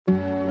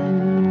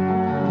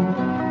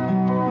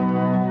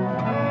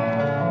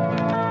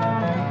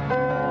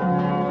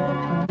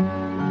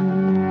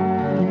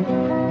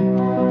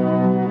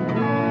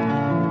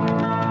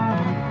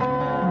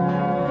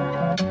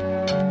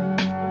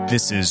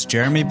This is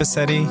Jeremy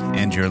Bassetti,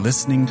 and you're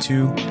listening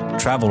to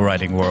Travel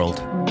Writing World,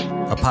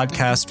 a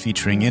podcast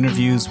featuring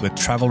interviews with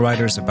travel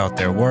writers about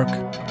their work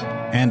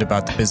and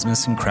about the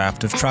business and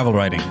craft of travel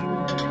writing.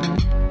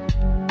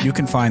 You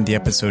can find the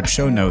episode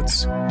show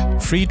notes,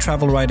 free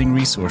travel writing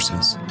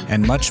resources,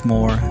 and much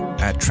more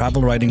at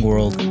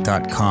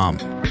travelwritingworld.com.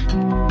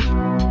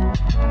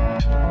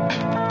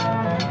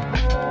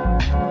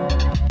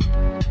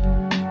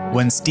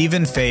 When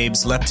Stephen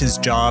Fabes left his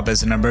job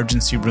as an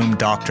emergency room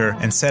doctor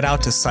and set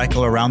out to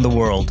cycle around the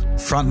world,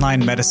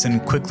 frontline medicine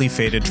quickly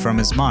faded from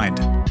his mind.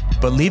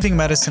 But leaving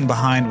medicine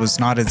behind was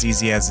not as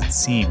easy as it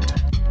seemed.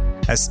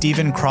 As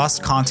Stephen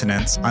crossed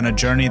continents on a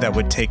journey that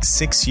would take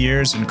 6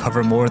 years and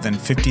cover more than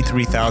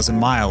 53,000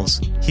 miles,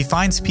 he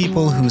finds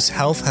people whose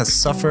health has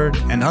suffered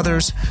and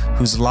others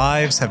whose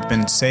lives have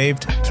been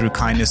saved through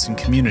kindness and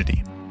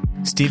community.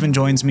 Stephen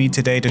joins me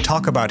today to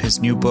talk about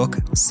his new book,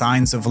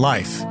 Signs of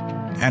Life,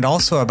 and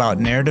also about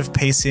narrative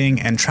pacing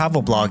and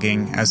travel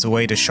blogging as a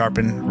way to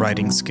sharpen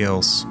writing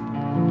skills.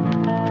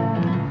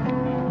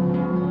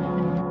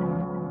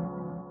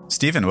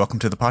 Stephen, welcome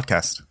to the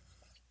podcast.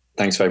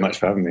 Thanks very much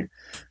for having me.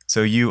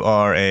 So you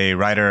are a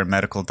writer,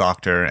 medical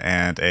doctor,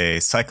 and a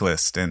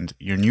cyclist, and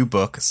your new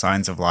book,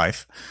 Signs of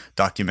Life,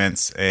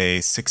 documents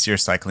a 6-year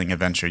cycling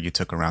adventure you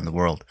took around the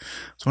world. I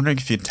was wondering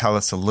if you'd tell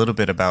us a little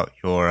bit about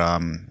your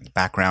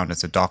background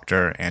as a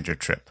doctor and your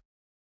trip.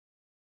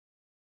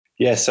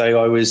 Yeah, so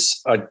I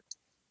was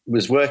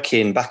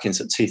working back in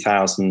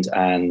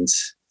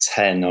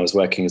 2010. I was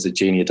working as a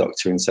junior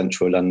doctor in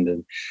central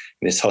London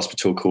in this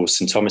hospital called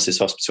St Thomas's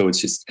Hospital,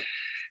 which is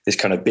this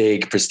kind of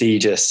big,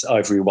 prestigious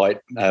ivory white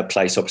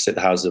place opposite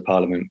the Houses of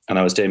Parliament. And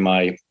I was doing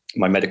my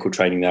medical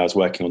training there. I was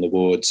working on the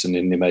wards and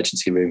in the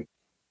emergency room.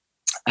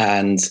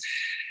 And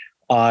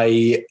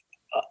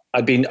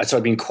I'd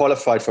been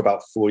qualified for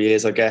about 4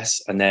 years, I guess.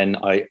 And then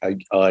I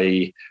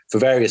for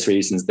various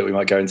reasons that we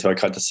might go into, I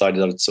kind of decided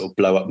I would sort of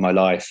blow up my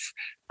life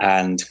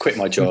and quit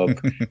my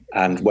job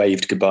and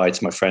waved goodbye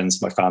to my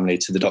friends, my family,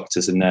 to the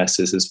doctors and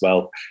nurses as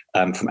well,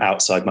 from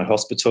outside my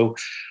hospital.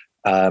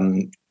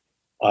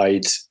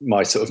 My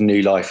sort of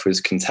new life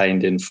was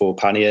contained in 4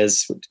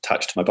 panniers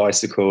attached to my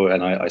bicycle,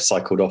 and I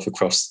cycled off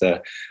across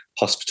the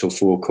hospital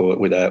forecourt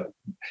with a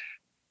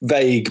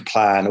vague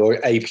plan, or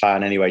a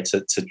plan anyway,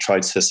 to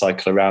try to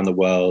cycle around the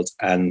world,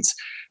 and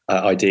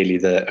ideally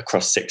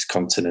across 6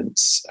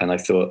 continents. And I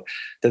thought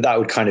that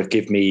would kind of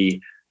give me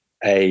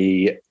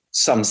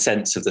some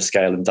sense of the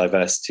scale and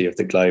diversity of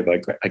the globe,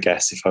 I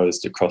guess, if I was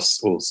to cross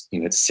all 6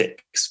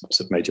 sort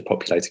of major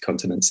populated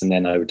continents. And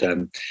then I would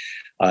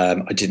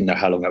I didn't know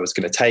how long that was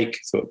going to take,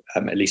 so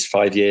at least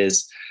 5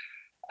 years.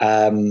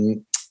 So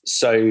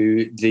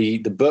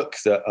the book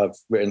that I've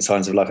written,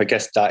 Signs of Life, I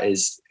guess that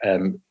is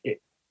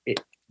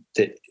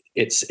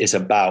it's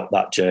about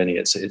that journey.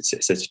 It's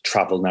a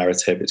travel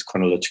narrative. It's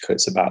chronological.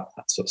 It's about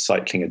that sort of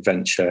cycling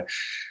adventure,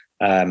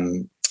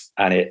 and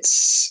it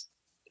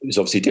was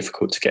obviously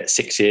difficult to get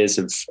 6 years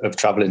of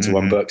travel into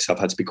one book, so I've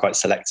had to be quite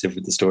selective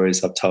with the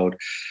stories I've told.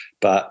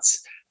 But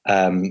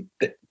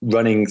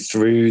running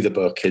through the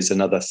book is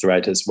another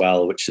thread as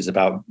well, which is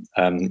about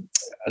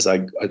as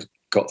I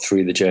got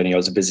through the journey, I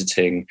was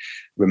visiting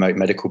remote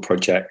medical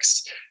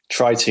projects,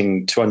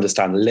 trying to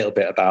understand a little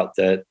bit about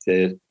the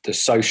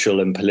social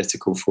and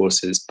political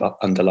forces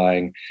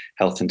underlying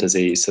health and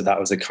disease. So that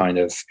was a kind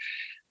of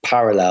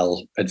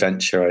parallel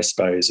adventure, I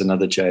suppose,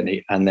 another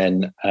journey. And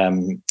then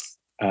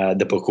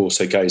the book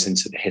also goes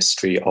into the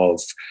history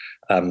of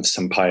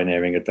some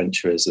pioneering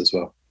adventurers as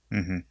well.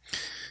 Mm-hmm.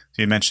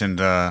 You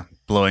mentioned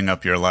blowing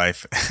up your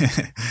life,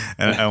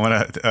 and I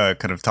want to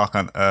kind of talk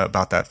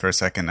about that for a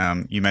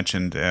second. You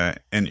mentioned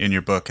in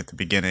your book at the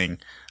beginning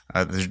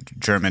the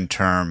German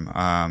term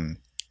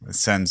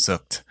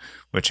Sehnsucht,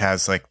 which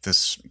has like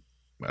this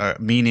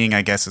meaning,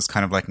 I guess, is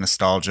kind of like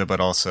nostalgia, but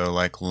also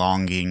like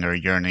longing or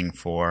yearning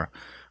for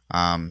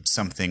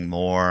something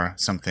more,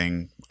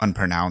 something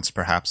unpronounced,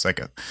 perhaps.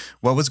 Like,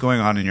 what was going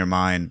on in your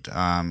mind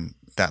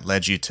that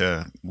led you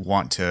to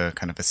want to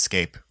kind of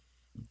escape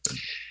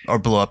or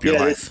blow up your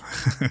life?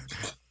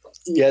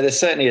 Yeah, there's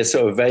certainly a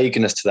sort of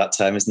vagueness to that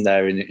term, isn't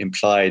there?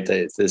 Implied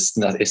that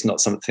it's not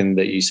something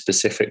that you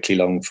specifically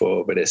long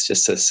for, but it's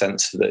just a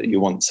sense that you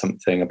want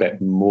something a bit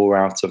more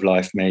out of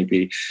life,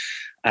 maybe.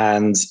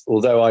 And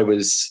although I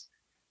was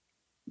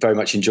very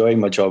much enjoying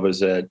my job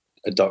as a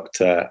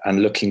doctor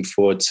and looking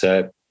forward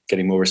to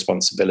getting more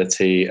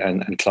responsibility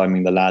and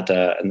climbing the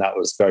ladder, and that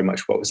was very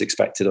much what was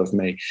expected of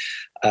me,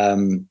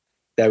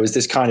 there was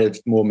this kind of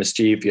more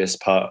mischievous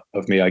part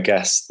of me, I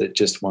guess, that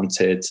just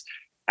wanted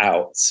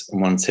out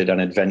and wanted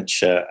an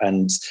adventure.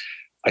 And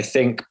I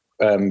think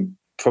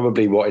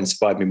probably what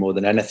inspired me more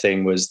than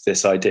anything was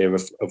this idea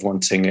of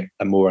wanting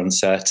a more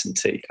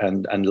uncertainty,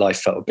 and life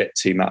felt a bit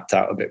too mapped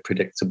out, a bit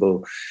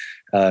predictable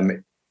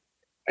in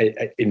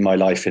my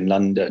life in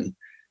London.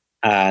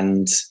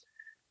 And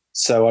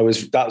so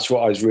that's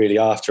what I was really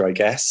after, I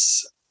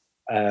guess.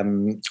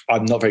 I'm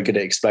not very good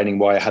at explaining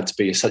why it had to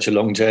be such a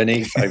long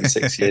journey for over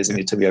 6 years, and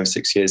it took me over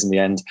 6 years in the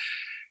end.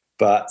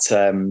 But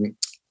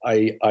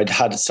I'd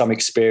had some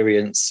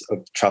experience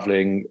of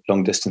traveling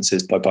long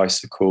distances by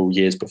bicycle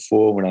years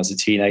before when I was a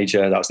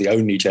teenager. That was the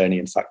only journey,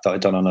 in fact, that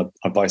I'd done on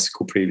a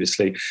bicycle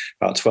previously,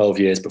 about 12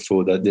 years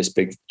before this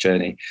big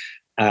journey.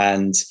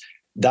 And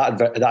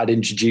that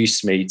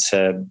introduced me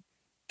to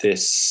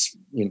this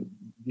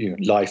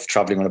life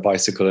traveling on a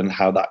bicycle and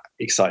how that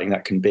exciting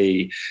that can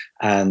be,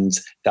 and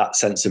that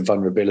sense of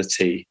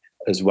vulnerability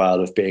as well,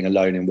 of being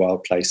alone in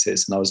wild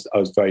places. And I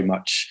was very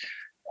much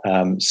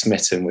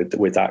smitten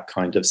with that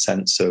kind of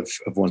sense of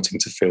wanting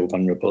to feel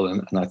vulnerable,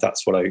 and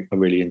that's what I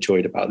really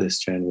enjoyed about this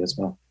journey as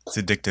well. It's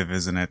addictive,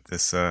 isn't it?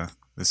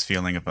 This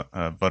feeling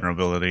of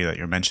vulnerability that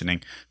you're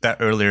mentioning. That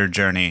earlier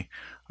journey,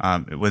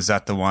 was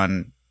that the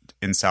one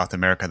in South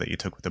America that you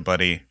took with a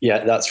buddy?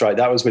 Yeah, that's right.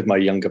 That was with my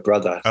younger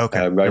brother.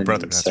 Okay, your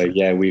brother. So right.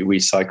 Yeah, we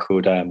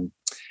cycled. It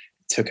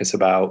took us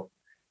about,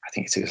 I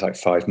think it took us like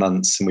 5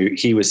 months, and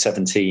he was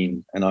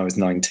 17 and I was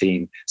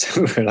 19.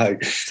 So we were like,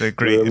 it's a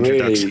great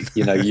introduction.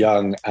 Really,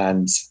 young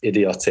and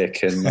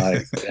idiotic and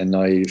like and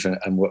naive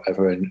and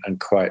whatever, and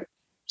quite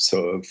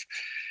sort of,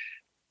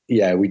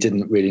 we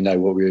didn't really know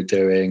what we were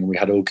doing.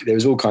 There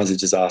was all kinds of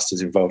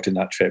disasters involved in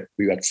that trip.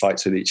 We had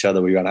fights with each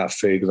other. We ran out of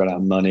food. We ran out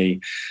of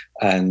money,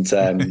 and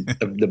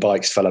the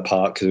bikes fell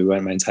apart because we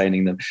weren't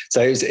maintaining them.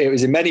 So it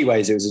was in many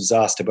ways it was a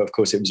disaster. But of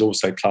course, it was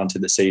also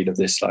planted the seed of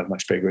this like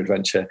much bigger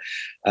adventure.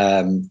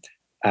 And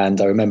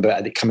I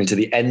remember coming to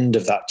the end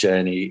of that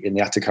journey in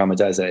the Atacama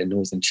Desert in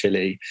northern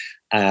Chile,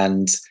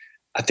 and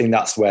I think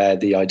that's where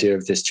the idea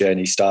of this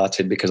journey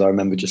started, because I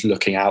remember just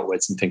looking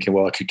outwards and thinking,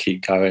 well, I could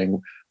keep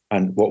going.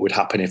 And what would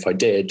happen if I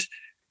did?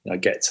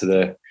 Get to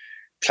the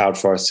cloud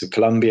forests of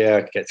Colombia,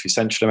 I could get through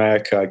Central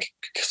America, I could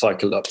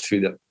cycle up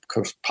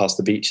past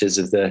the beaches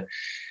of the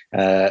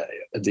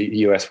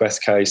US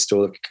West Coast,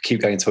 or keep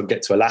going until I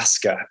get to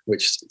Alaska,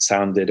 which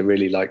sounded a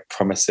really like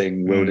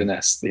promising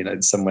wilderness,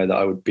 somewhere that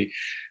I would be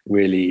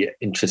really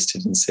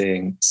interested in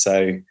seeing.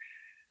 So,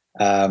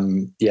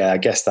 I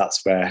guess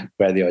that's where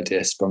the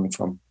idea sprung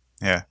from.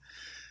 Yeah.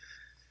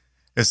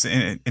 It's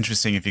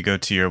interesting. If you go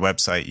to your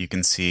website, you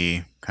can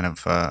see kind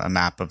of a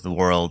map of the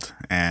world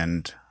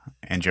and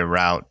your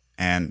route,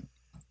 and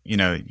you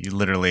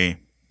literally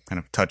kind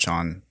of touch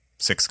on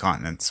 6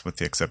 continents, with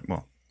the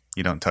exception,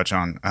 you don't touch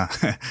on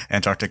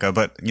Antarctica,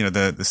 but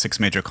the 6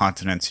 major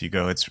continents you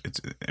go. It's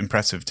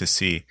impressive to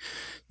see.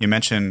 You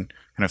mentioned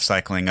kind of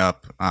cycling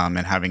up and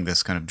having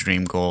this kind of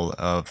dream goal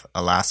of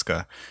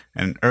Alaska.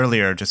 And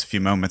earlier, just a few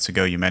moments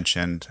ago, you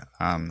mentioned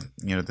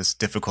this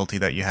difficulty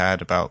that you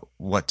had about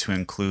what to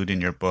include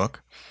in your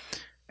book.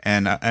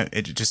 And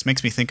it just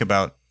makes me think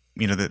about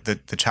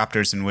the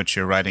chapters in which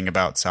you're writing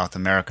about South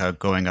America,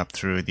 going up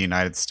through the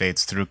United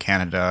States, through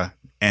Canada,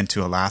 and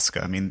to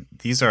Alaska. I mean,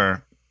 these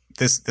are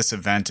this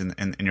event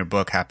in your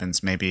book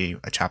happens maybe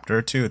a chapter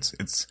or two.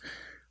 It's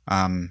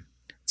a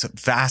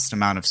vast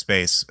amount of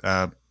space,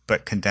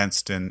 but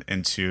condensed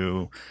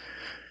into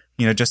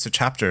just a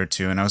chapter or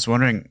two. And I was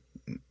wondering,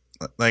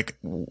 like,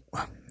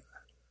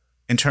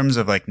 in terms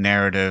of like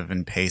narrative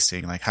and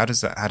pacing, like how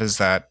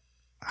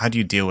do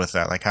you deal with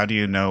that? Like, how do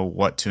you know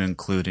what to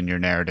include in your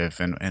narrative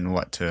and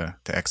what to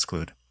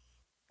exclude?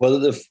 Well,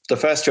 the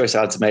first choice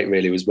I had to make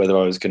really was whether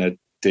I was going to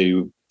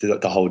do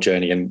the whole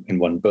journey in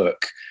one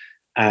book.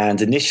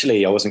 And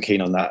initially I wasn't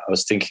keen on that. I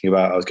was thinking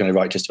about, I was going to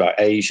write just about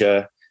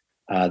Asia.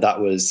 That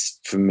was,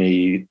 for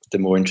me, the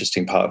more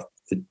interesting part of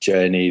the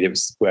journey. It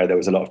was where there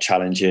was a lot of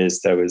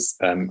challenges. There was,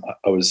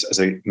 as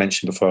I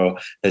mentioned before,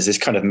 there's this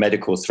kind of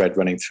medical thread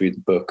running through the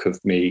book of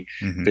me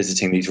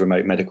visiting these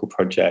remote medical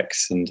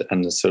projects and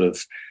the sort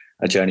of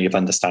a journey of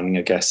understanding,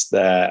 I guess,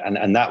 there.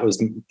 And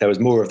there was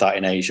more of that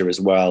in Asia as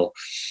well.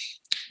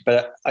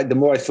 But the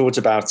more I thought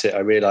about it, I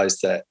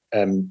realized that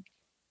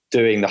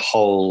doing the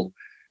whole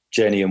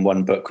journey in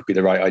one book would be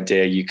the right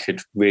idea. You could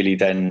really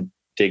then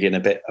dig in a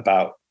bit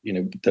about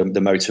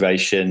the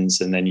motivations,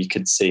 and then you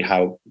could see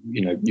how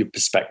your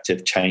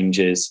perspective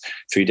changes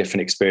through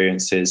different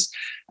experiences.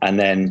 And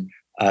then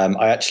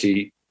I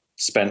actually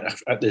spent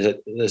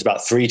there's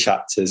about 3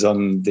 chapters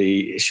on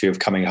the issue of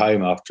coming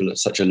home after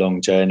such a long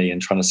journey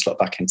and trying to slot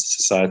back into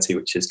society,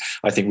 which is,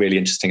 I think, really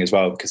interesting as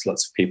well, because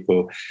lots of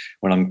people,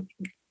 when I'm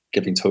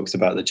giving talks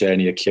about the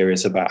journey, are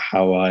curious about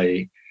how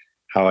I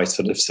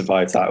sort of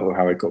survived that, or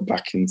how I got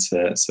back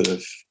into sort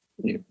of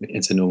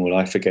into normal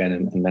life again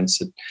and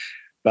mentored.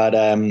 But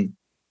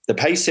the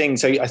pacing,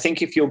 so I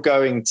think if you're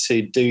going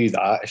to do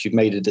that, if you've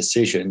made a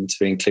decision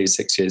to include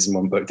 6 years in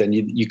one book, then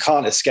you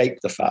can't escape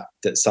the fact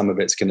that some of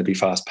it's going to be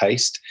fast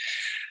paced.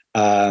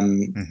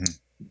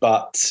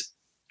 But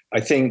I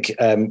think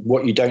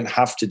what you don't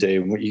have to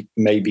do, and what you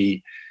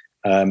maybe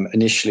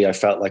initially I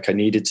felt like I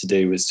needed to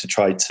do, was to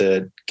try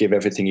to give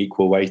everything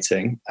equal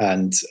weighting.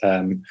 And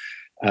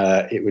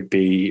it would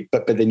be,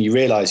 but then you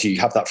realize you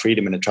have that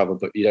freedom in a travel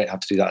book. You don't have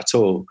to do that at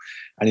all.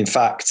 And in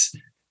fact,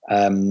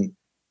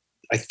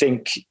 I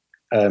think,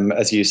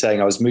 as you were saying,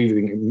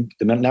 the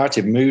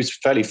narrative moves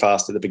fairly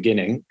fast at the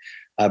beginning,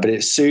 but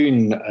it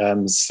soon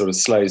sort of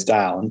slows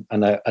down.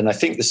 And I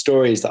think the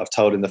stories that I've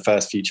told in the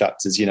first few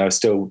chapters,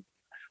 still,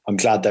 I'm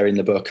glad they're in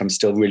the book. I'm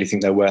still really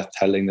think they're worth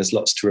telling. There's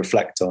lots to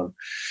reflect on.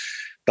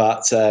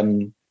 But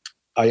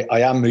I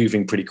am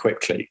moving pretty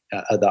quickly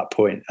at that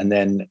point. And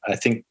then I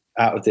think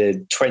out of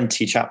the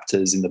 20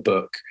 chapters in the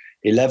book,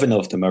 11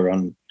 of them are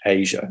in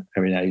Asia.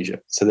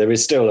 So there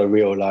is still a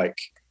real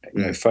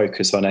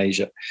focus on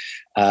Asia.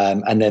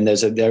 And then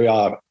there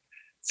are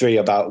 3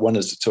 about, one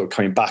is sort of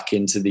coming back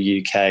into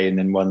the UK, and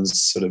then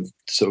one's sort of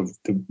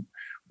the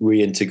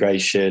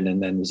reintegration,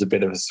 and then there's a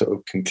bit of a sort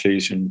of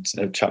conclusion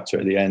chapter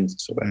at the end,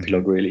 sort of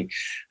epilogue really.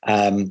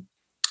 The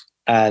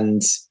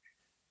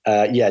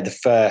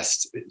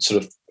first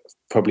sort of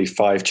probably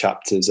 5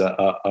 chapters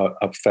are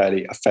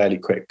fairly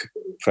quick,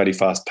 fairly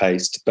fast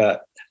paced,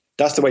 but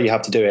that's the way you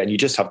have to do it. And you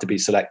just have to be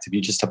selective.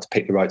 You just have to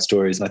pick the right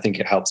stories. And I think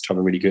it helps to have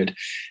a really good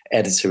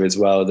editor as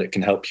well that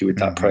can help you with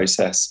that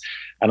process.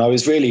 And I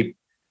was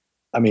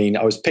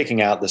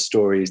picking out the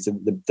stories,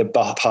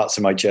 the parts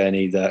of my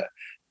journey that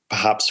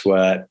perhaps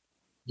were,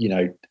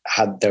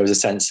 there was a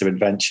sense of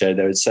adventure.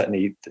 There was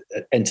certainly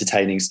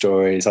entertaining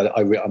stories.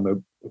 I'm a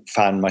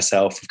fan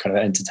myself of kind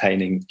of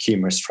entertaining,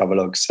 humorous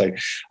travelogues. So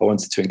I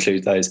wanted to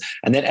include those.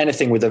 And then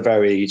anything with a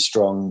very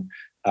strong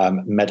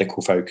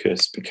medical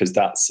focus, because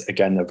that's,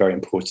 again, a very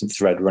important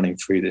thread running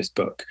through this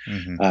book.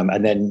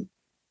 And then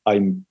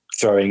I'm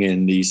throwing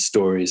in these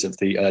stories of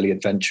the early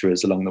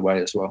adventurers along the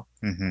way as well.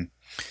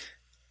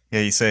 Yeah,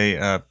 you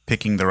say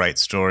picking the right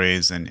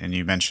stories, and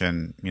you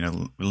mentioned,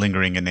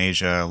 lingering in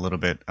Asia a little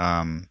bit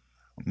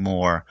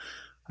more.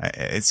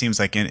 It seems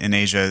like in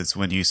Asia is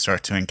when you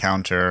start to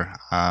encounter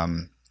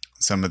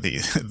some of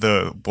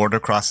the border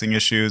crossing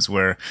issues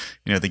where,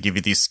 they give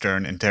you these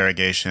stern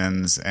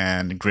interrogations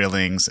and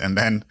grillings, and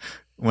then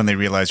when they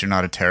realize you're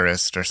not a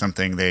terrorist or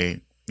something,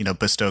 they,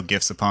 bestow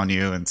gifts upon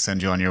you and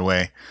send you on your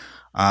way.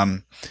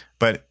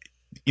 But,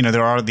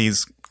 there are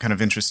these kind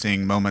of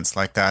interesting moments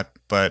like that,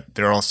 but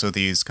there are also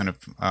these kind of,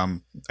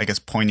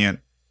 poignant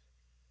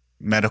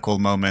medical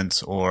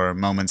moments or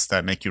moments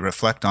that make you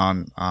reflect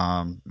on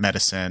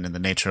medicine and the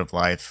nature of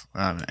life.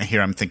 And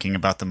here I'm thinking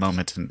about the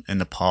moment in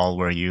Nepal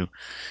where you,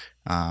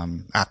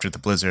 after the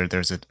blizzard,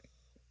 there's a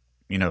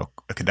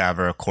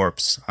cadaver, a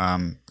corpse,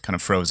 kind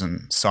of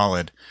frozen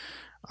solid.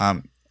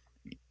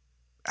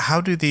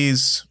 How do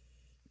these,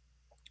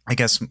 I'm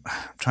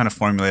trying to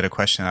formulate a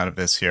question out of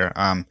this here.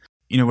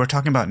 We're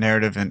talking about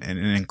narrative and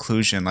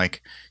inclusion.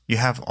 Like, you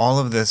have all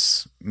of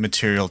this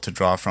material to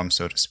draw from,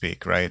 so to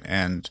speak, right?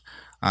 And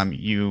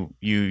you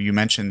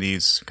mentioned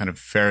these kind of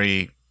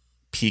very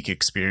peak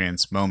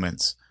experience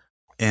moments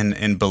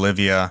in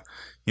Bolivia.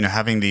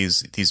 Having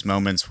these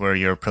moments where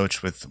you're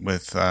approached with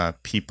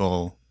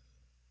people,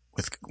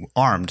 with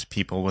armed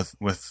people, with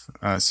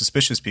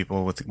suspicious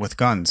people with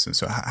guns. And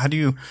so how do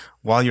you,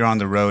 while you're on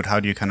the road, how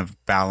do you kind of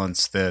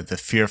balance the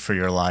fear for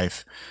your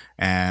life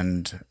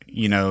and,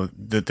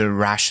 the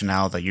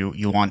rationale that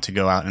you want to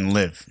go out and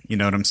live? You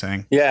know what I'm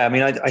saying? Yeah.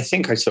 I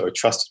think I sort of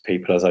trusted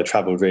people as I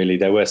traveled, really.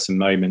 There were some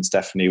moments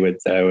definitely where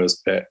I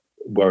was a bit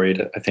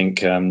worried. I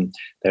think there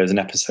was an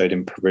episode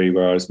in Peru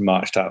where I was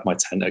marched out of my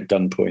tent at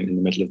gunpoint in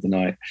the middle of the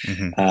night.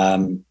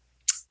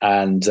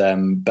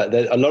 But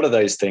a lot of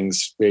those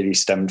things really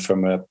stemmed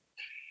from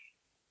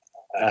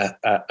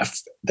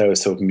there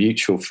was sort of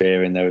mutual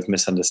fear, and there was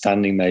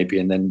misunderstanding maybe,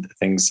 and then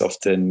things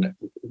often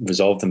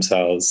resolve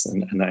themselves.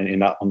 And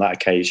on that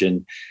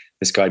occasion,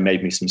 this guy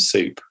made me some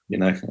soup,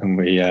 and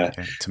we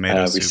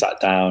sat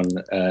down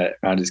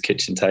around his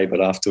kitchen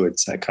table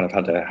afterwards. I kind of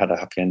had a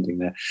happy ending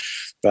there.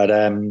 But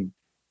I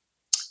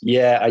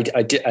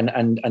did,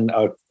 and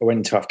I went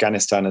into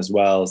Afghanistan as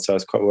well, so I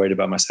was quite worried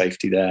about my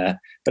safety there.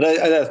 But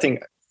I think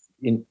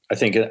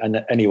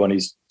anyone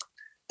who's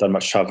done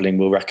much traveling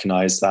will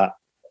recognize that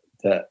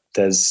you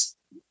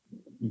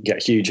get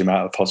a huge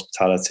amount of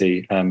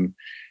hospitality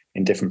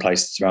in different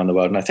places around the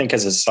world. And I think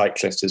as a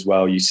cyclist as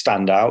well, you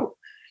stand out.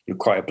 You're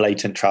quite a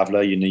blatant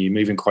traveler. You're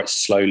moving quite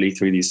slowly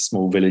through these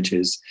small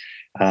villages,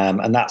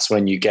 and that's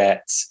when you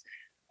get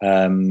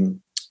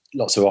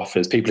lots of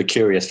offers. People are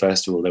curious.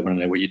 First of all, they want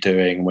to know what you're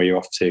doing and where you're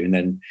off to, and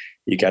then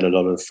you get a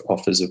lot of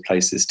offers of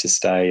places to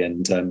stay.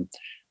 And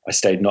I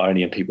stayed not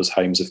only in people's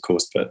homes, of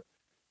course, but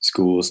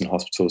schools and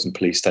hospitals and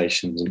police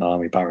stations and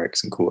army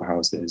barracks and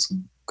courthouses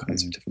and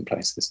kinds of different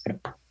places. Yeah.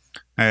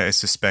 I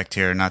suspect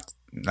here, not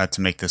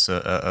to make this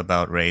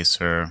about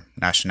race or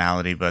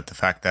nationality, but the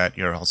fact that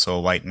you're also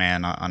a white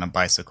man on a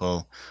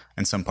bicycle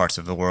in some parts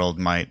of the world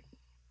might,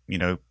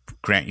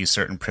 grant you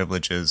certain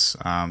privileges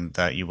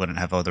that you wouldn't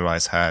have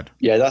otherwise had.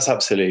 Yeah, that's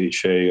absolutely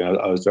true.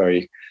 I was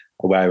very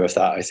aware of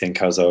that. I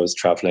think as I was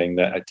traveling,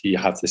 that you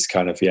have this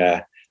kind of,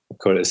 I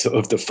call it sort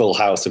of the full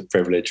house of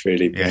privilege,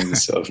 really, being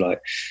sort of like,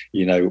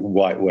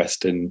 white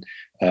Western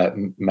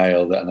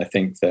male. And I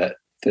think that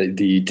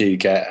you do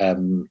get,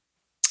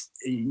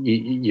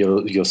 you're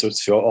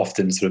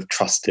often sort of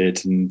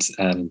trusted,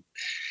 and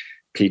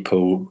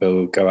people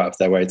will go out of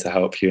their way to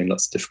help you in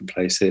lots of different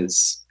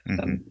places.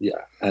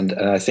 And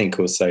I think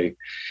also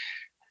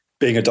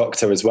being a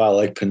doctor as well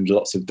opened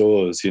lots of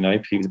doors.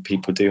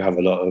 People do have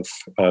a lot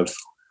of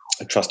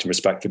trust and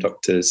respect for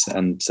doctors,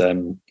 and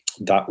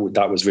that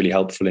was really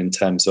helpful in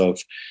terms of,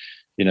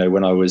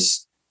 when I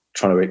was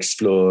trying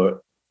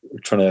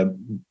to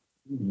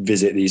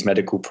visit these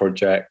medical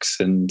projects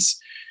and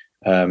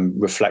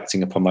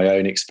reflecting upon my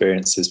own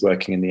experiences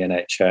working in the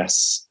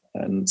NHS,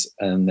 and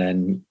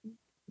then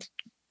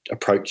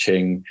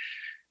approaching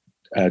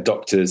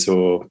doctors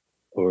or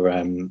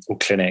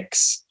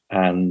clinics,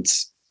 and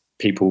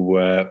people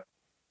were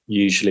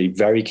usually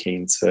very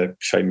keen to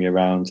show me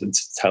around and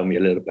to tell me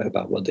a little bit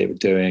about what they were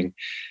doing,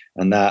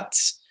 and that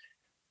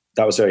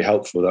was very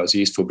helpful. That was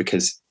useful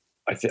because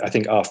I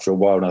think after a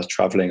while when I was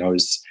traveling, I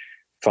was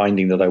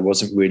finding that I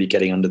wasn't really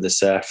getting under the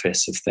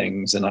surface of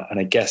things, and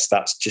I guess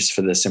that's just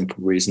for the simple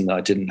reason that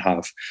I didn't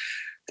have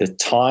the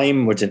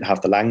time or didn't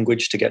have the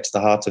language to get to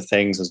the heart of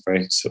things. I was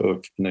very sort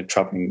of,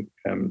 traveling.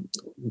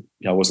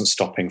 I wasn't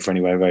stopping for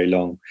anywhere very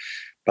long,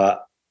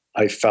 but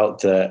I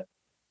felt that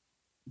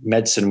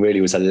medicine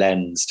really was a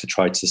lens to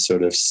try to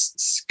sort of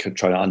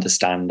try to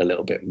understand a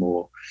little bit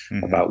more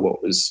about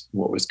what was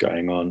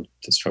going on,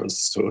 to try to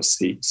sort of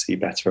see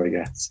better, I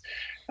guess.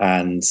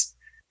 And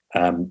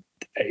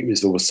it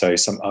was also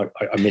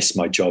I missed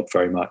my job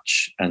very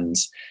much, and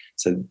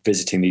so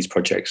visiting these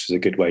projects was a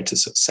good way to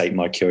sort of sate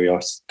my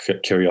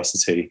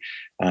curiosity,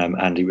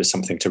 and it was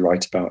something to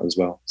write about as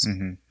well. So.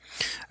 Mm-hmm.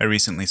 I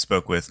recently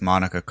spoke with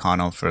Monica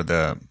Connell for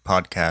the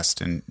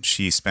podcast, and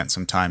she spent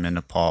some time in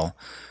Nepal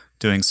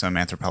doing some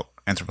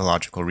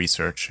anthropological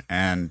research.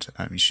 And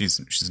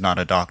she's not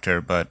a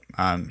doctor, but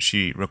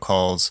she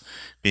recalls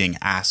being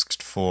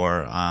asked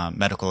for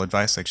medical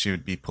advice. Like, she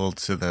would be pulled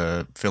to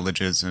the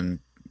villages, and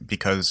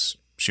because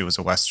she was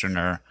a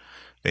Westerner,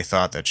 they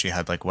thought that she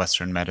had like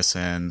Western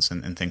medicines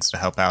and things to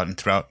help out. And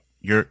throughout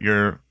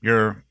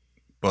your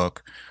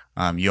book,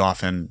 you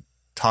often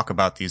talk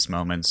about these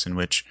moments in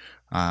which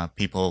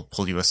people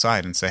pull you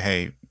aside and say,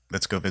 "Hey,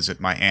 let's go visit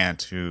my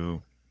aunt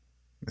who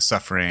is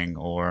suffering,"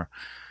 or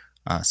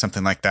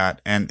something like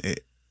that. And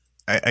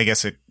I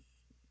guess it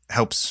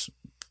helps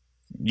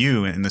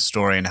you in the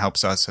story and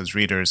helps us as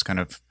readers kind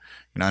of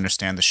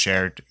understand the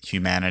shared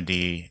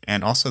humanity,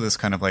 and also this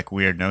kind of like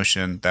weird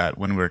notion that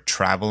when we're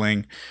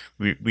traveling,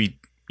 we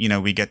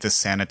get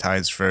this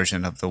sanitized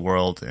version of the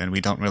world, and we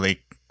don't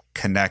really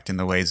connect in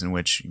the ways in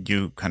which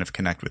you kind of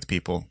connect with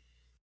people.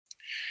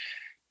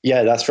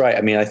 Yeah, that's right.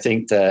 I mean, I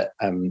think that,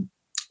 so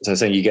I was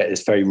saying, you get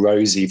this very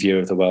rosy view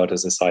of the world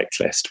as a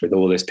cyclist with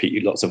all this,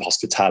 lots of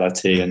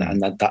hospitality.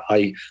 And that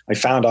I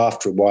found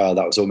after a while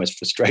that was almost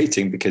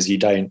frustrating, because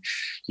you're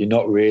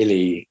not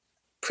really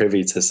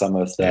privy to some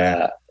of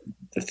the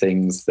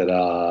things that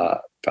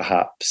are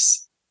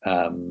perhaps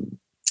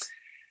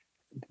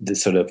the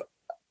sort of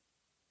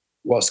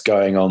what's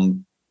going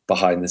on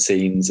behind the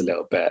scenes a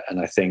little bit.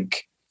 And I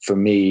think for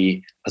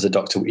me as a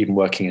doctor, even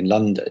working in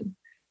London,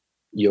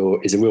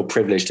 is a real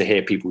privilege to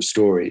hear people's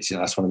stories.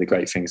 That's one of the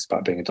great things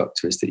about being a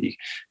doctor, is that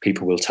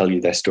people will tell you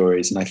their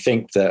stories. And I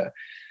think that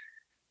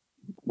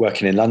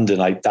working in London,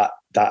 that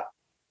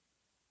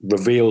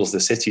reveals the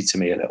city to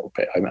me a little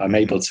bit. I'm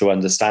able to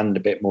understand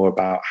a bit more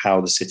about how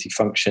the city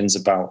functions,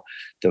 about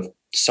the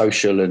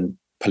social and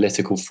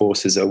political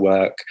forces at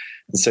work.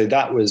 And so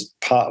that was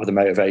part of the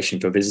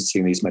motivation for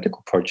visiting these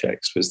medical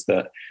projects, was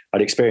that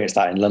I'd experienced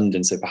that in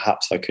London. So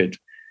perhaps I could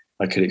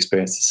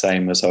experience the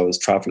same as I was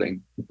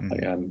traveling.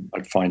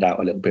 I'd find out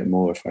a little bit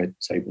more if I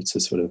was able to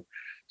sort of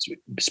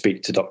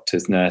speak to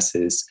doctors,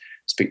 nurses,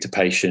 speak to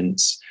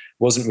patients.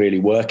 Wasn't really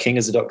working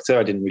as a doctor.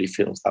 I didn't really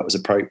feel that was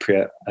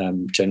appropriate,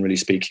 generally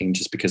speaking,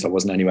 just because I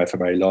wasn't anywhere for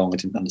very long. I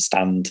didn't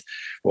understand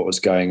what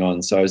was going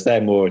on. So I was there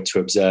more to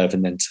observe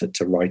and then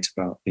to write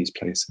about these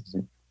places.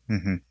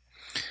 Mm-hmm.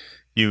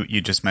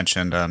 You just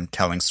mentioned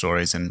telling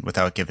stories, and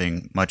without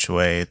giving much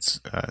away,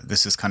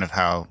 this is kind of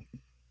how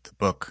the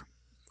book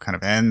kind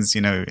of ends,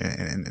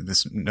 in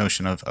this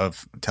notion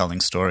of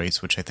telling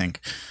stories, which I think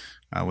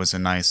was a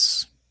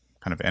nice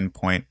kind of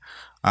endpoint.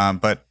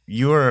 But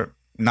you're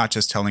not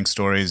just telling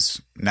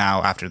stories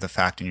now after the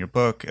fact in your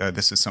book.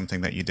 This is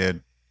something that you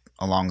did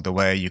along the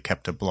way. You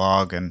kept a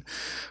blog, and I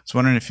was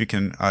wondering if you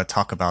can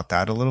talk about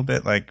that a little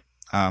bit. What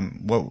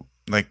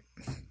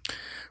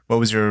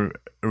was your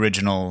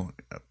original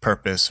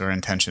purpose or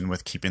intention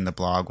with keeping the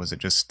blog? Was it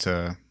just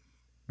to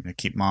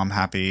keep mom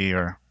happy,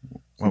 or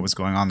what was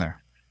going on there?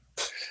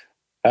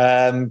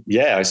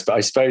 I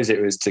suppose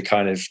it was to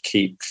kind of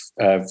keep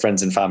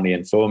friends and family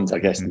informed, I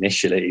guess,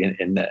 initially,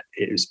 in that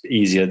it was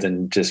easier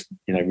than just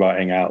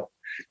writing out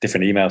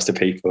different emails to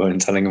people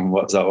and telling them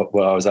what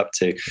I was up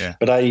to. Yeah.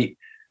 But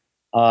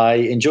I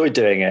enjoyed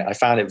doing it. I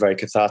found it very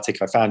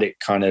cathartic. I found it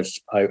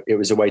it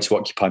was a way to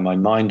occupy my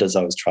mind as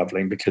I was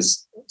traveling,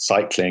 because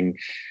cycling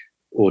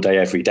all day,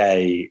 every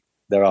day,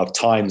 there are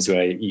times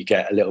where you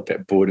get a little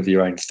bit bored of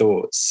your own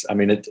thoughts. I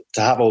mean,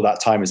 to have all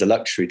that time is a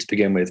luxury to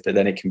begin with, but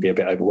then it can be a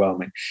bit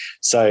overwhelming.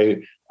 So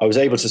I was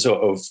able to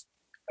sort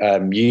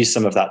of use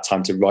some of that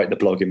time to write the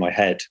blog in my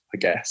head, I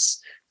guess.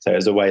 So it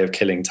was a way of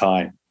killing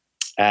time.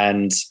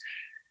 And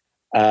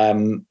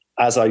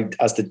as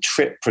the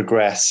trip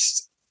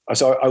progressed,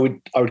 so I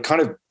would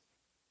kind of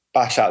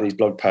bash out these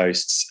blog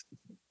posts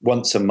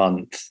once a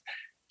month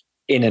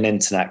in an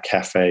internet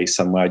cafe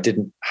somewhere. I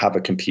didn't have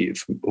a computer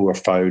or a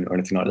phone or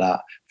anything like that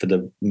for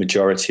the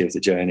majority of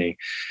the journey.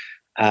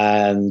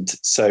 And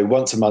so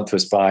once a month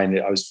was fine.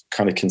 I was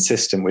kind of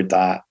consistent with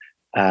that.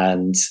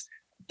 And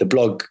the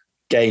blog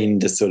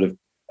gained a sort of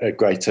a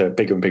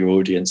bigger and bigger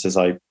audience as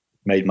I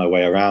made my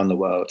way around the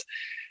world.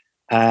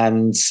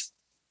 And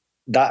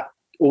that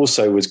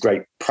also was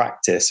great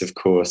practice, of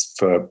course,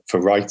 for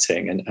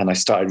writing. And I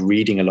started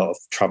reading a lot of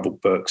travel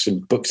books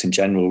and books in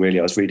general, really.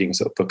 I was reading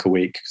sort of book a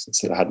week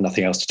since I had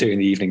nothing else to do in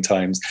the evening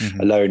times,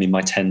 alone in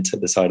my tent at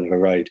the side of a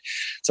road.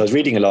 So I was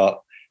reading a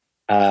lot,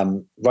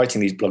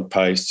 writing these blog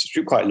posts,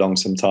 quite long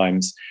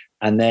sometimes.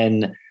 And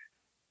then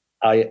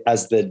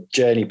as the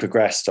journey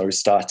progressed, I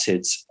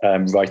started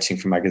writing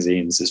for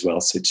magazines as well.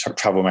 So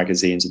travel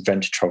magazines,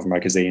 adventure travel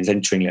magazines,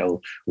 entering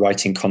little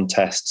writing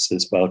contests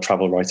as well,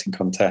 travel writing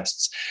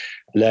contests,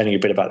 learning a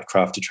bit about the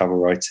craft of travel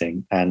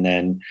writing. And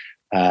then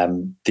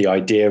the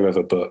idea of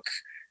a book,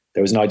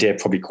 there was an idea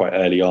probably quite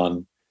early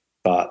on,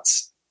 but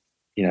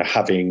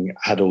having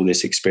had all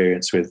this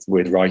experience with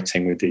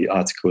writing, with the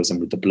articles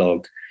and with the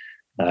blog,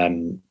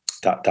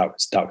 that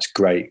was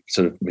great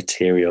sort of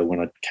material when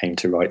I came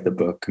to write the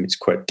book. And it's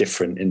quite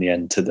different in the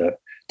end to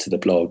the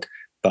blog,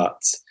 but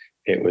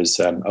it was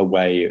a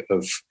way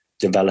of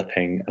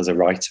developing as a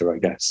writer, I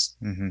guess.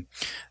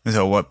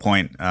 So at what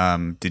point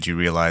did you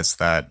realize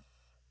that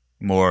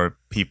more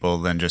people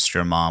than just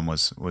your mom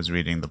was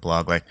reading the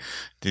blog? Like,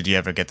 did you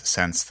ever get the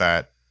sense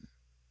that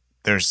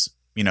there's,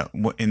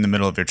 in the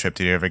middle of your trip,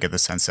 did you ever get the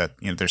sense that,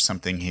 there's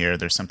something here,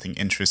 there's something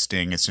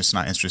interesting. It's just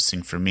not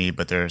interesting for me,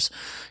 but there's,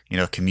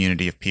 a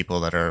community of people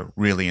that are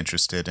really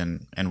interested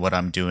in what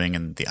I'm doing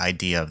and the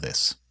idea of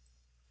this?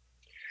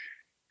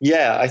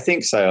 Yeah, I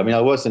think so. I mean,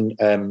 I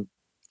wasn't,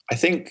 I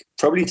think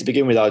probably to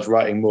begin with, I was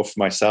writing more for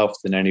myself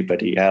than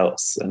anybody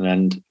else.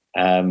 And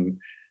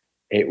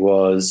it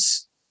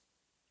was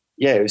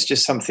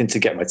just something to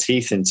get my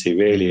teeth into,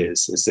 really.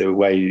 It's a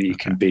way you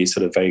can be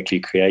sort of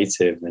vaguely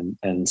creative. And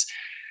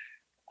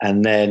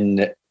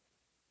then,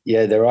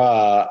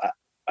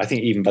 I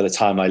think even by the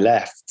time I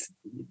left,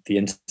 the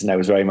internet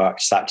was very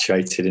much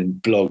saturated in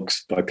blogs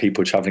by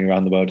people traveling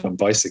around the world on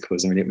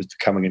bicycles. I mean, it was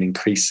becoming an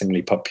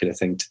increasingly popular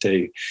thing to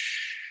do.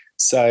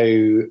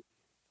 So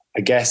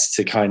I guess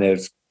to kind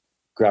of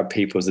grab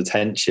people's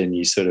attention,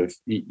 you sort of,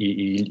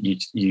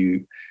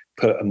 you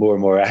put more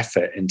and more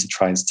effort into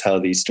trying to tell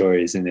these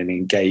stories in an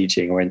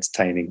engaging or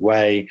entertaining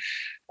way.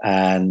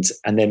 And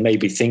then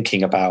maybe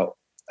thinking about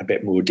a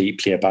bit more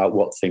deeply about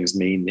what things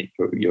mean that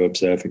you're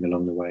observing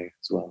along the way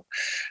as well.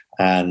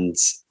 And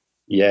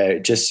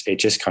it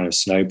just kind of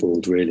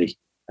snowballed, really.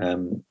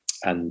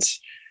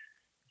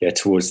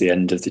 Towards the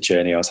end of the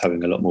journey, I was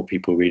having a lot more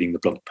people reading the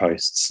blog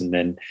posts, and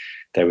then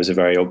there was a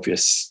very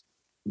obvious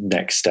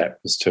next step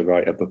was to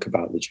write a book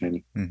about the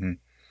journey.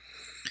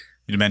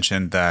 You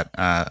mentioned that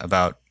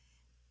about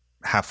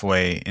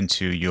halfway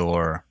into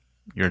your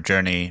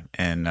journey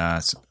in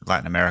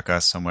Latin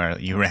America, somewhere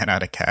you ran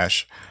out of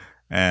cash.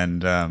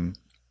 And,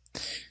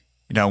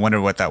 I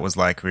wonder what that was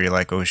like, where you're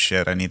like, oh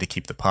shit, I need to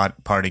keep the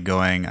party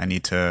going. I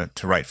need to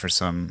write for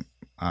some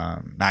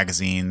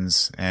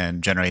magazines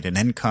and generate an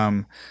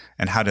income.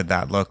 And how did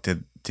that look?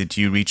 Did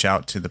you reach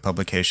out to the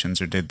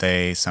publications, or did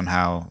they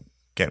somehow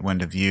get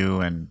wind of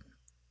you and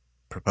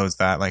propose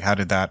that? Like, how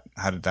did that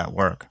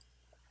work?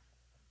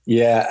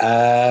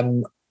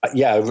 So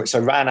I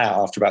ran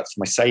out after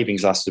my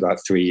savings lasted about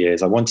 3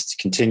 years. I wanted to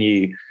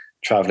continue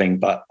traveling,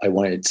 but I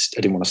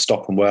didn't want to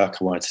stop and work.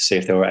 I wanted to see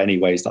if there were any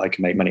ways that I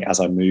could make money as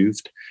I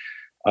moved.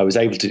 I was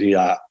able to do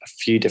that a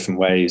few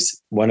different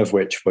ways, one of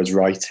which was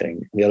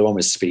writing. The other one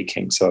was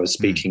speaking. So I was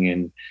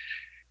speaking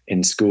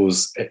in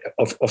schools,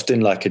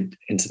 often like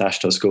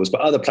international schools,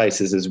 but other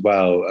places as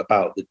well,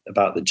 about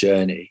the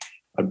journey.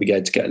 I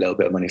began to get a little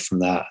bit of money from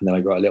that. And then I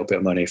got a little bit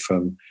of money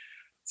from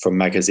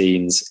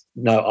magazines.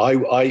 No,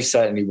 I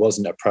certainly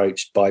wasn't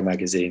approached by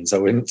magazines. I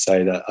wouldn't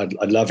say that.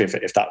 I'd love if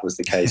that was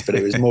the case, but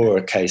it was more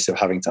a case of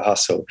having to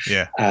hustle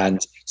and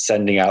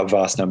sending out a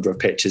vast number of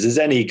pictures, as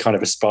any kind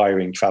of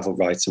aspiring travel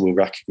writer will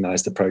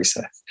recognize the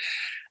process,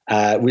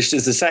 which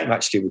is the same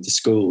actually with the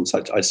schools. I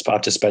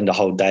had to spend a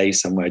whole day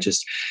somewhere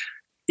just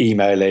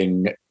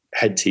emailing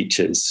head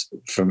teachers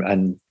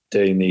and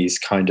doing these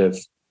kind of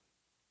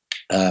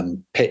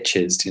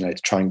pitches, to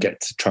try and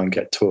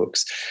get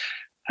talks.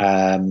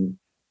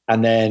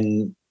 And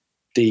then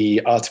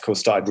the articles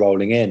started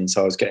rolling in.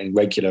 So I was getting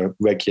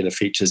regular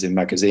features in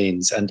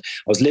magazines, and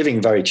I was living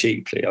very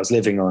cheaply. I was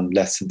living on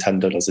less than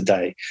 $10 a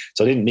day.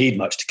 So I didn't need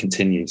much to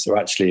continue. So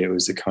actually it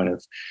was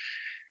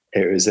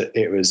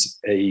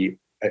a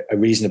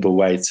reasonable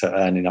way to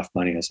earn enough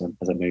money as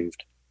I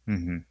moved.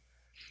 Mm-hmm.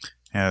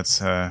 Yeah, it's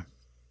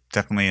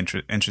definitely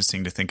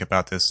interesting to think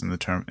about this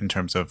in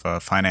terms of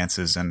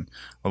finances. And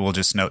we'll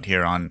just note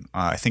here on,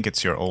 I think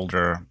it's your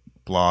older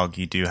blog,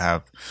 you do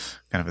have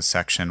kind of a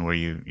section where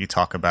you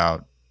talk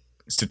about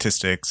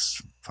statistics,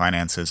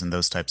 finances, and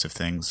those types of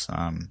things,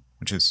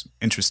 which is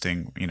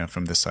interesting,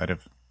 from this side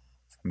of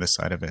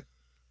it.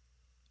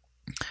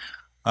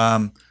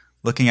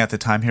 Looking at the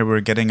time here, we're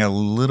getting a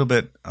little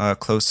bit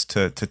close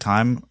to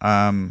time.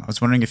 I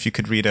was wondering if you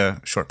could read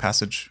a short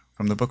passage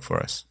from the book for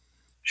us.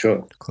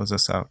 Sure. To close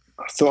us out.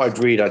 thought I'd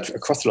read. I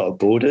crossed a lot of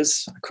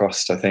borders. I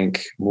crossed, I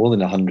think, more than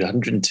 100,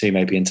 102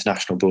 maybe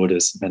international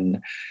borders,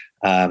 and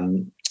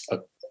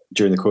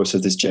during the course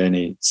of this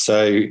journey.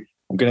 So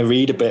I'm going to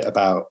read a bit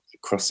about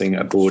crossing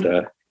a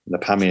border in the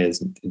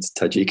Pamirs into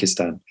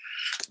Tajikistan.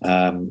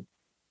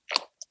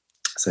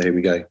 So here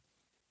we go.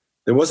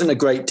 There wasn't a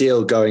great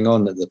deal going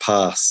on at the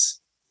pass.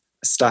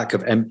 A stack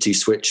of empty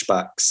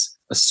switchbacks,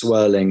 a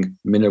swirling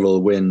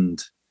mineral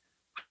wind.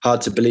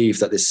 Hard to believe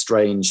that this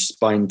strange,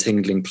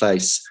 spine-tingling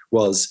place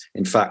was,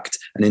 in fact,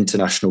 an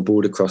international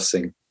border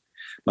crossing.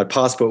 My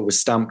passport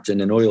was stamped in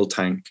an oil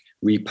tank,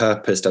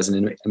 repurposed as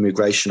an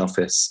immigration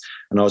office,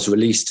 and I was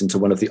released into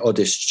one of the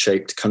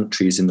oddest-shaped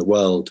countries in the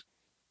world.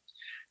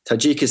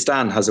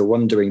 Tajikistan has a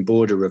wandering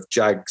border of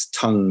jags,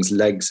 tongues,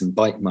 legs, and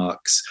bite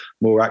marks,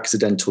 more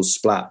accidental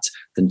splat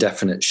than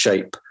definite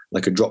shape,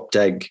 like a dropped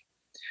egg.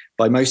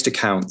 By most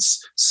accounts,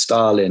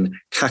 Stalin,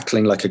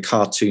 cackling like a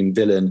cartoon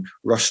villain,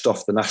 rushed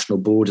off the national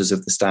borders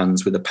of the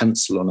stands with a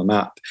pencil on a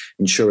map,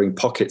 ensuring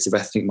pockets of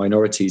ethnic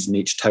minorities in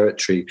each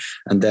territory,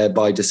 and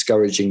thereby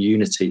discouraging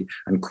unity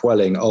and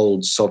quelling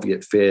old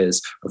Soviet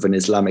fears of an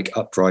Islamic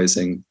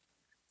uprising.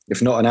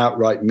 If not an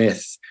outright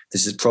myth,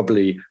 this is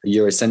probably a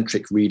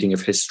Eurocentric reading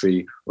of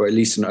history, or at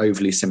least an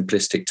overly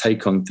simplistic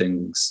take on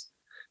things.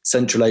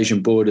 Central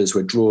Asian borders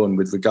were drawn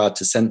with regard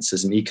to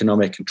census and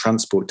economic and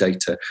transport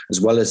data,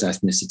 as well as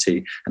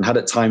ethnicity, and had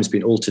at times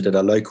been altered at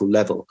a local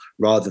level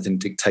rather than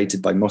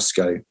dictated by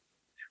Moscow.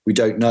 We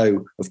don't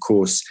know, of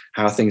course,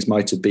 how things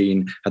might have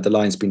been had the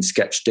lines been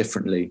sketched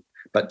differently,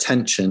 but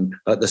tension,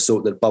 like the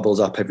sort that bubbles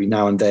up every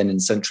now and then in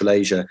Central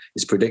Asia,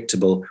 is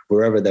predictable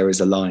wherever there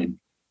is a line.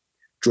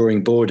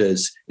 Drawing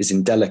borders is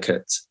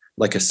indelicate,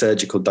 like a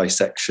surgical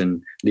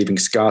dissection, leaving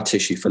scar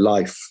tissue for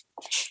life.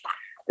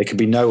 There can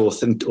be no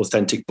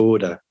authentic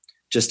border,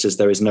 just as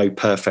there is no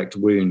perfect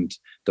wound.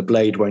 The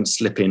blade won't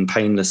slip in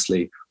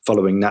painlessly,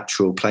 following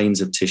natural planes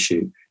of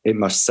tissue. It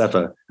must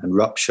sever and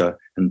rupture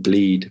and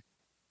bleed.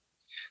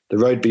 The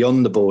road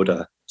beyond the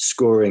border,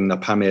 scoring the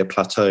Pamir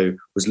Plateau,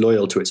 was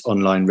loyal to its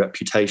online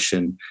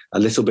reputation. A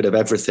little bit of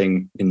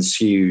everything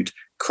ensued: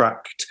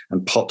 cracked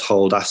and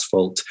potholed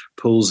asphalt,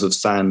 pools of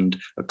sand,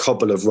 a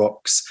cobble of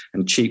rocks,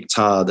 and cheap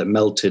tar that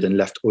melted and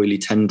left oily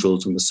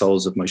tendrils on the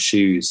soles of my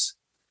shoes.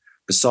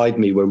 Beside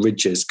me were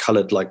ridges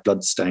coloured like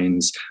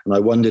bloodstains, and I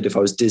wondered if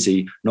I was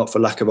dizzy, not for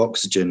lack of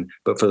oxygen,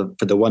 but for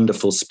the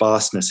wonderful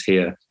sparseness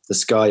here, the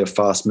sky of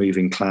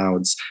fast-moving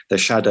clouds, their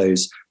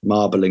shadows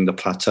marbling the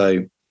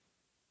plateau.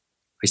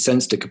 I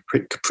sensed a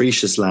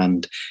capricious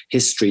land,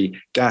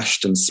 history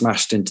gashed and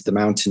smashed into the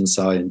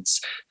mountainsides,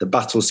 the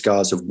battle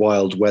scars of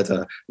wild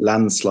weather,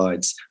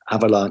 landslides,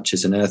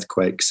 avalanches and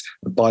earthquakes,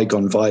 a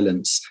bygone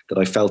violence that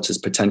I felt as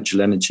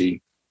potential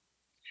energy.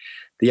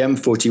 The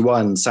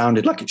M41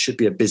 sounded like it should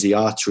be a busy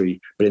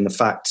artery, but in the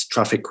fact,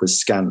 traffic was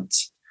scant.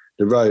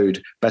 The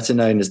road, better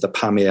known as the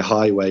Pamir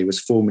Highway, was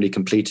formerly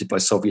completed by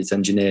Soviet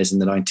engineers in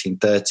the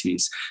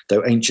 1930s,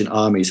 though ancient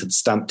armies had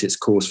stamped its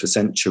course for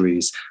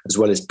centuries, as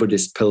well as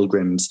Buddhist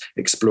pilgrims,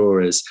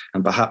 explorers,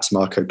 and perhaps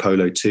Marco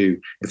Polo too,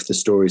 if the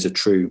stories are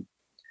true.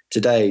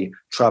 Today,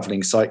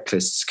 travelling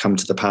cyclists come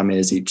to the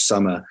Pamirs each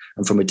summer,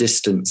 and from a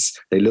distance,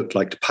 they look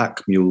like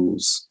pack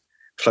mules.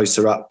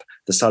 Closer up,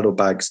 the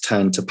saddlebags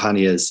turn to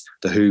panniers,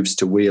 the hooves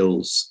to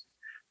wheels.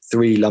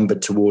 3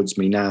 lumbered towards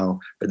me now,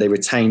 but they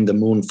retained the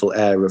mournful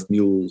air of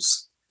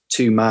mules.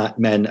 2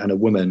 men and a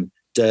woman,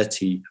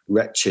 dirty,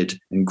 wretched,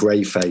 and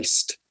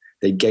grey-faced.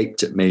 They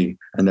gaped at me,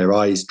 and their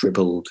eyes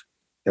dribbled.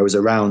 There was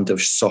a round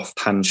of soft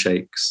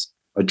handshakes.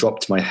 I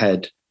dropped my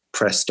head,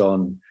 pressed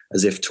on,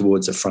 as if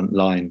towards a front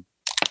line.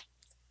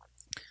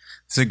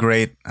 It's a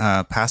great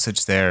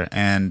passage there,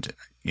 and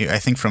I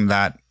think from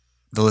that,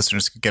 the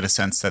listeners could get a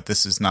sense that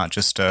this is not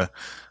just a,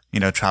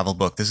 travel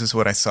book. This is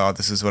what I saw.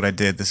 This is what I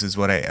did. This is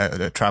what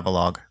a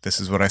travelogue. This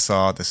is what I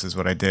saw. This is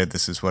what I did.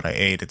 This is what I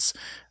ate. This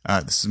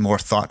is more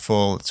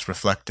thoughtful. It's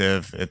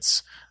reflective.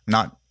 It's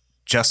not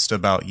just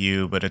about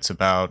you, but it's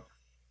about,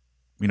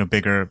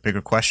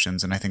 bigger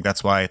questions. And I think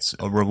that's why it's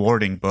a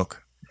rewarding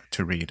book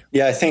to read.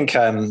 Yeah, I think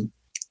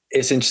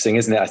it's interesting,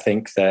 isn't it? I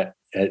think that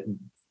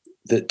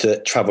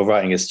that travel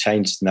writing has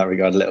changed in that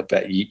regard a little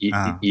bit.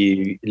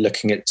 You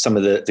looking at some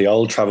of the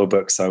old travel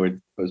books I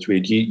was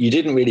read, you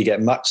didn't really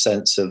get much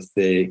sense of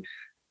the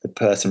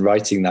person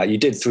writing that. You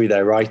did through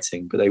their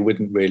writing, but they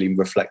wouldn't really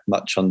reflect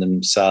much on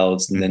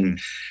themselves. And then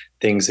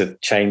things have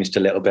changed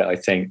a little bit, I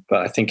think.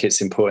 But I think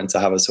it's important to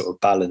have a sort of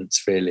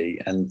balance,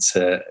 really, and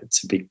to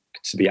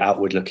be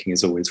outward looking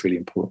is always really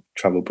important.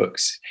 Travel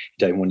books,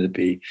 you don't want to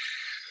be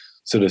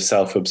sort of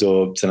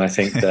self-absorbed, and I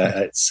think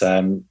that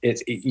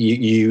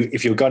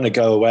if you're going to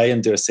go away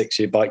and do a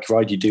 6-year bike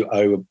ride, you do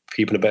owe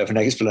people a bit of an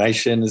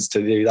explanation as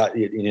to do that.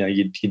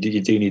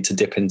 You do need to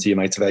dip into your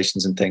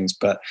motivations and things.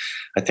 But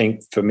I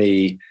think for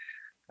me,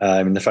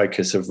 the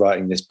focus of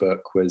writing this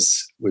book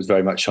was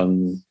very much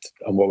on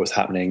what was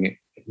happening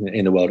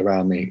in the world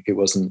around me. It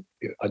wasn't.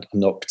 I'm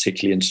not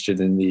particularly interested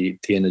in the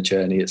inner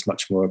journey. It's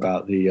much more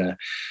about the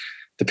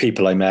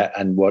people I met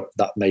and what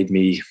that made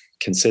me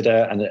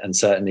consider, and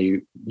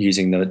certainly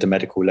using the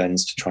medical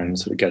lens to try and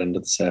sort of get under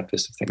the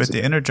surface of things. But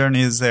the inner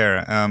journey is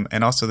there,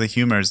 and also the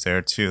humor is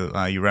there too.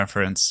 You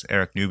reference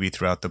Eric Newby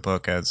throughout the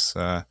book as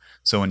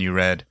someone you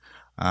read,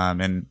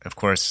 and of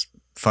course,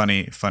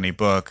 funny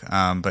book.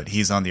 But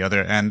he's on the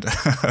other end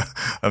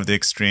of the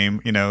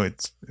extreme.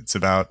 It's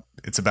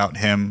about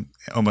him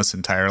almost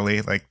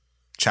entirely. Like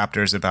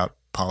chapters about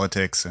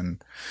politics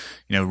and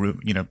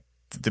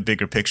the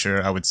bigger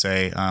picture, I would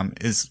say,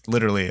 is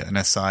literally an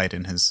aside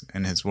in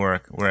his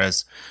work.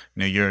 Whereas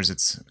yours,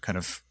 it's kind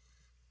of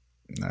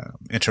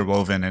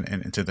interwoven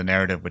into the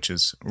narrative, which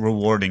is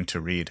rewarding to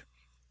read.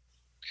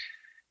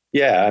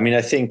 Yeah, I mean,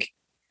 I think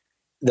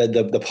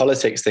the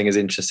politics thing is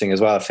interesting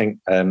as well. I think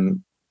I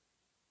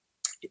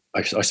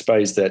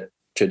suppose that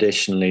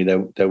traditionally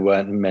there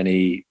weren't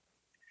many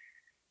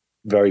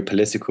very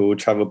political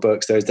travel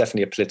books. There was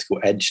definitely a political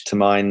edge to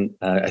mine.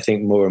 I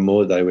think more and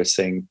more though we're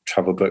seeing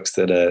travel books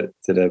that are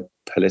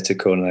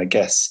political, and I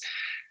guess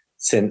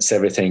since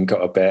everything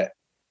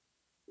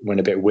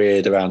went a bit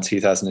weird around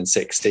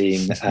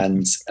 2016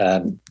 and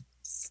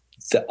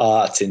the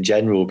art in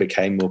general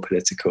became more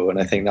political,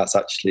 and I think that's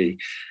actually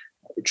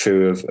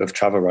true of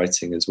travel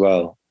writing as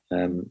well.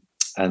 And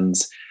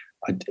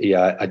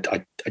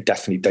I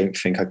definitely don't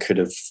think I could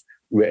have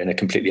written a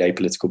completely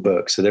apolitical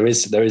book. So there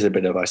is a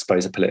bit of, I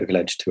suppose, a political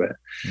edge to it,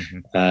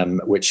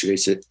 which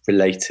is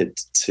related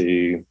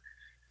to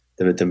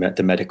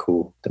the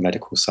medical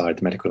side,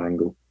 the medical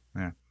angle.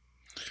 Yeah.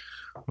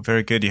 Well,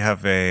 very good. You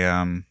have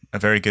a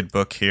very good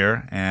book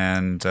here,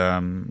 and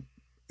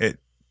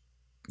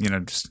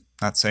just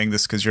not saying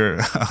this because you're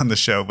on the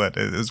show, but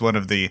it is one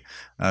of the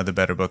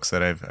better books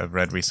that I've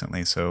read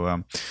recently.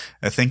 So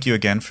thank you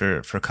again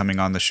for coming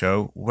on the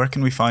show. Where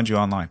can we find you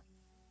online?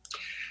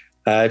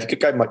 If you could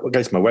go to my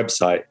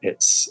website,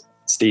 it's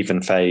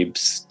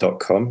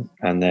stephenfabes.com,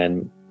 and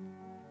then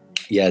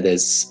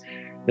there's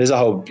a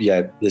whole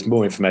there's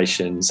more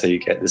information, so you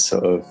get this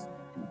sort of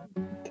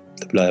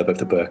the blurb of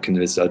the book, and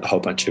there's a whole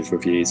bunch of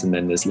reviews, and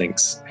then there's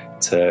links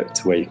to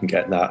where you can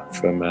get that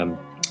from if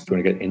you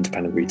want to get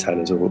independent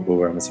retailers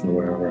or Amazon or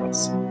wherever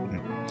else.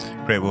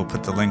 Great. We'll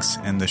put the links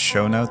in the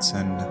show notes.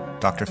 And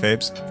Dr.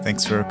 Fabes,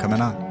 thanks for coming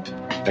on.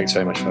 Thanks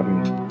very much for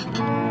having me.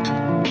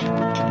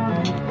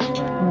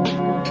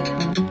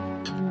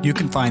 You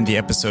can find the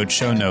episode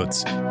show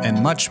notes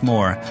and much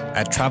more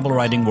at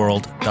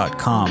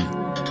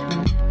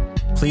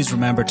travelwritingworld.com. Please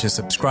remember to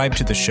subscribe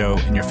to the show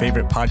in your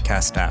favorite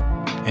podcast app.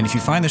 And if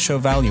you find the show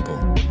valuable,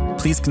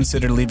 please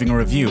consider leaving a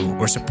review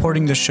or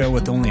supporting the show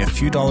with only a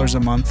few dollars a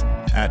month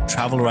at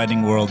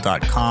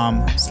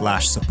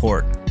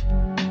travelwritingworld.com/support.